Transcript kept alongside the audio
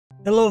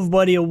Hello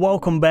everybody and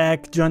welcome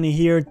back, Johnny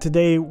here.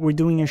 Today we're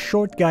doing a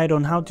short guide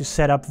on how to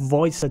set up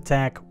voice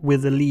attack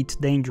with Elite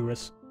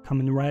Dangerous.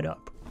 Coming right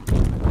up.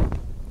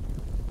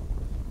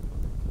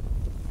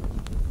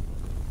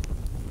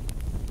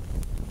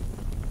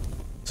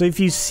 So if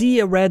you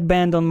see a red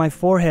band on my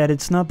forehead,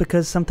 it's not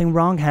because something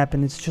wrong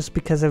happened, it's just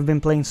because I've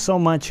been playing so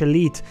much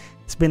Elite.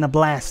 It's been a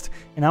blast.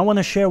 And I want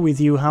to share with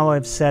you how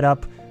I've set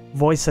up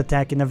voice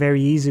attack in a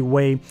very easy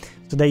way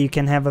so that you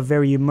can have a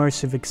very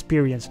immersive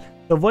experience.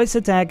 So Voice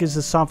Attack is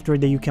a software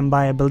that you can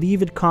buy. I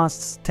believe it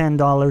costs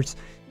 $10.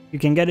 You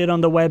can get it on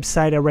the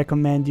website. I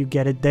recommend you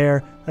get it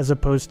there as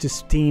opposed to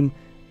Steam,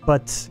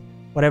 but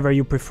whatever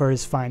you prefer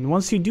is fine.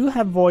 Once you do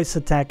have Voice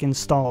Attack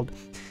installed,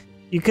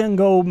 you can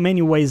go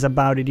many ways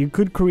about it. You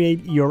could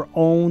create your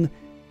own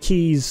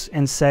keys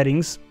and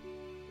settings,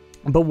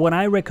 but what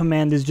I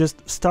recommend is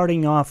just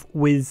starting off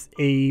with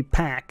a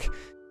pack.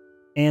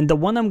 And the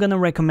one I'm gonna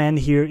recommend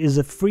here is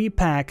a free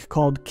pack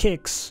called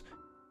K.I.C.S.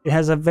 It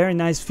has a very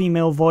nice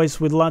female voice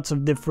with lots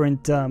of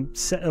different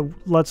mappings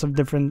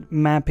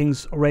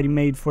already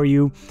made for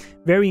you.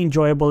 Very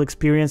enjoyable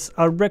experience.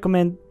 I would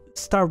recommend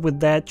start with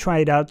that, try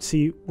it out,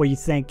 see what you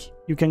think.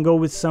 You can go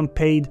with some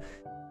paid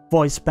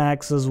voice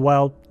packs as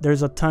well.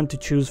 There's a ton to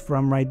choose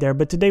from right there.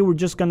 But today we're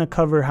just gonna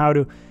cover how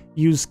to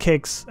use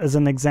K.I.C.S as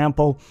an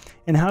example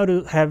and how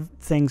to have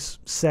things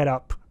set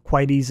up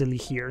quite easily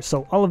here.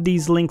 So all of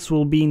these links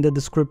will be in the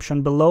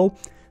description below.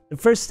 The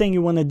first thing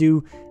you want to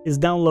do is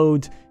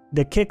download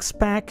the K.I.C.S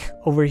pack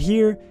over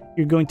here.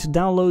 You're going to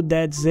download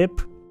that zip.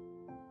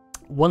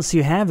 Once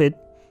you have it,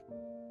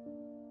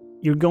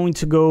 you're going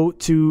to go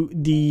to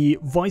the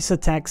Voice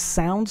Attack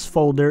Sounds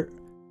folder.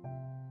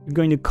 You're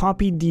going to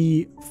copy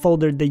the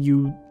folder that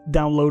you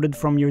downloaded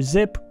from your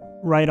zip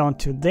right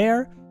onto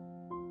there.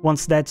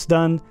 Once that's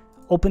done,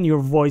 open your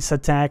Voice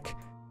Attack,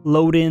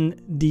 load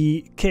in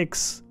the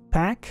K.I.C.S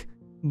pack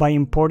by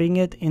importing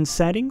it in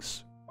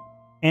settings,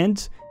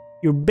 and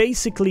you're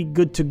basically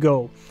good to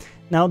go.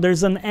 Now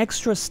there's an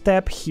extra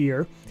step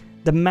here.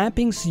 The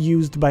mappings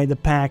used by the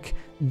pack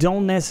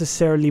don't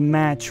necessarily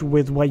match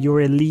with what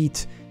your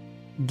Elite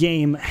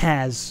game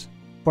has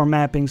for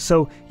mapping,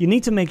 so you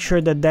need to make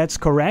sure that that's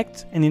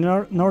correct. And in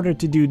order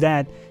to do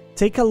that,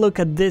 take a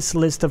look at this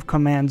list of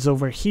commands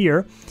over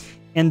here,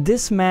 and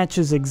this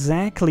matches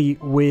exactly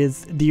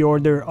with the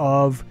order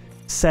of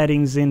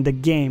settings in the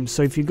game.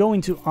 So if you go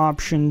into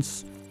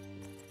options,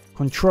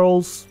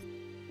 controls,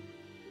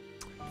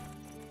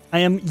 I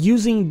am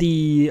using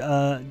the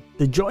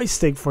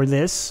joystick for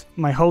this,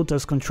 my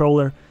HOTAS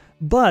controller,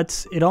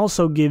 but it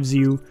also gives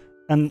you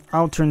an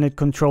alternate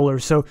controller,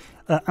 so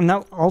an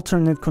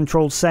alternate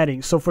control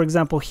setting. So for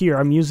example here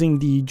I'm using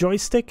the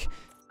joystick,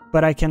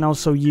 but I can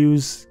also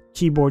use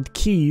keyboard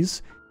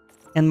keys,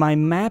 and my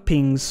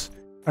mappings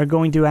are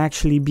going to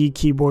actually be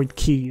keyboard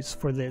keys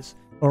for this.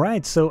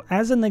 Alright, so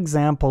as an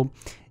example,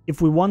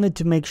 if we wanted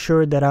to make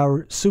sure that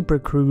our Super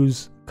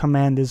Cruise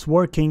command is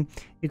working,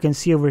 you can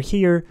see over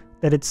here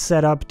that it's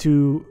set up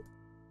to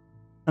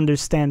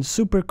understand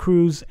Super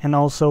Cruise and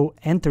also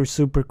enter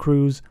Super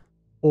Cruise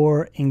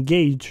or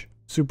engage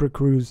Super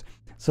Cruise.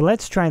 So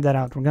let's try that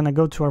out. We're gonna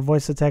go to our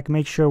Voice Attack,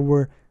 make sure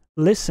we're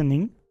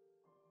listening.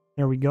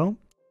 There we go.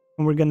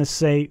 And we're gonna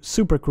say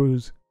Super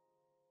Cruise.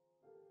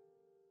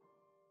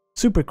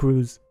 Super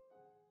Cruise.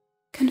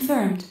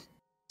 Confirmed.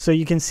 So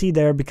you can see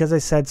there, because I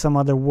said some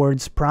other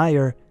words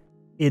prior,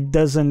 it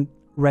doesn't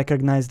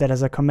recognize that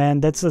as a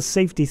command. That's a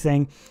safety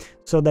thing,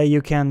 so that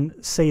you can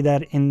say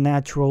that in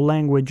natural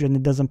language and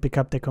it doesn't pick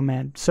up the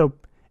command. So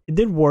it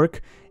did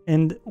work,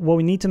 and what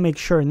we need to make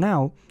sure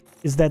now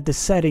is that the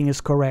setting is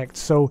correct.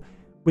 So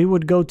we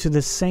would go to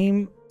the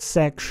same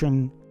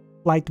section,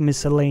 Flight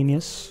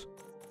Miscellaneous,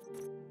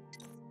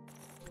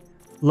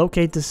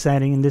 locate the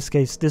setting, in this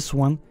case this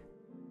one,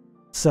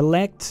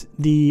 select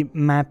the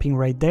mapping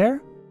right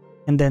there,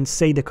 and then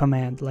say the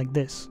command like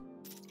this.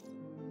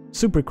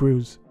 Super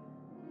Cruise.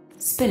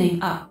 Spinning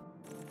up.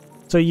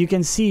 So you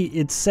can see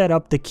it set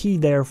up the key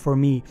there for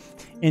me.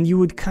 And you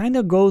would kind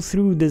of go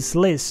through this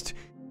list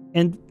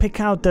and pick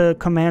out the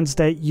commands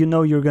that you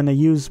know you're going to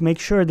use. Make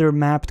sure they're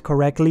mapped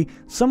correctly.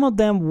 Some of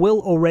them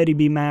will already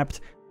be mapped.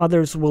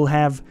 Others will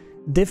have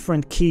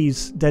different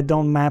keys that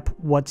don't map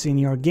what's in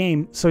your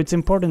game. So it's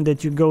important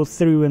that you go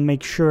through and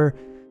make sure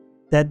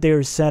that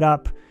they're set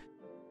up.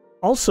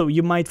 Also,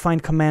 you might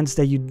find commands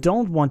that you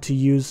don't want to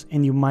use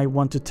and you might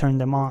want to turn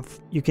them off.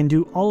 You can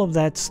do all of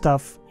that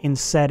stuff in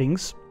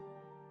settings,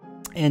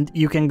 and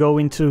you can go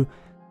into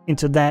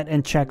that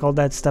and check all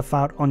that stuff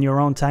out on your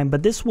own time,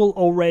 but this will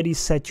already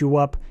set you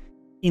up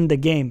in the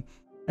game.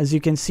 As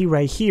you can see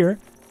right here,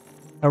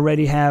 I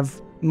already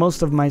have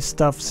most of my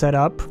stuff set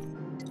up.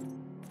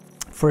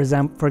 For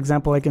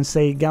example, I can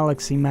say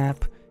Galaxy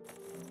Map,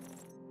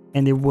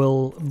 and it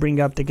will bring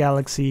up the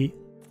Galaxy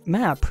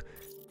map.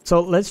 So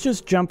let's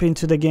just jump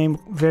into the game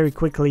very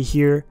quickly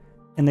here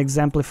and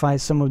exemplify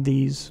some of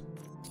these.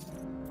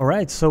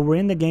 Alright, so we're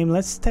in the game.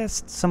 Let's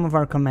test some of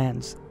our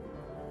commands.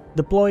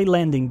 Deploy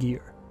landing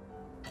gear.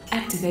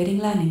 Activating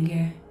landing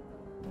gear.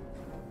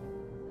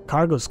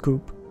 Cargo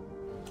scoop.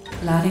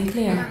 Loud and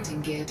clear.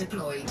 Landing gear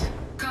deployed.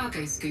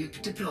 Cargo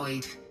scoop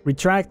deployed.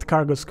 Retract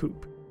cargo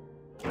scoop.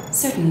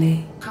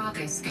 Certainly.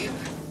 Cargo scoop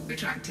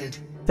retracted.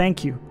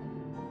 Thank you.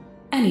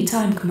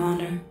 Anytime,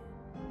 Commander.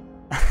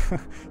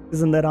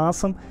 Isn't that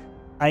awesome?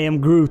 I am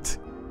Groot.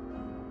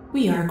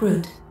 We are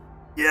Groot.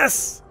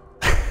 Yes!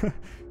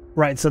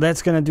 Right, so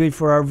that's gonna do it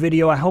for our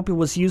video. I hope it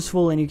was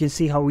useful and you can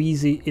see how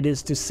easy it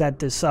is to set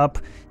this up.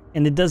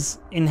 And it does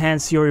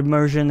enhance your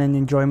immersion and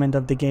enjoyment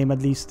of the game,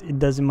 at least it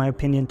does in my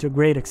opinion to a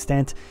great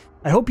extent.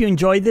 I hope you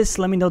enjoyed this.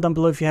 Let me know down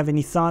below if you have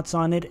any thoughts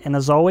on it. And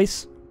as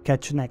always,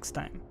 catch you next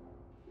time.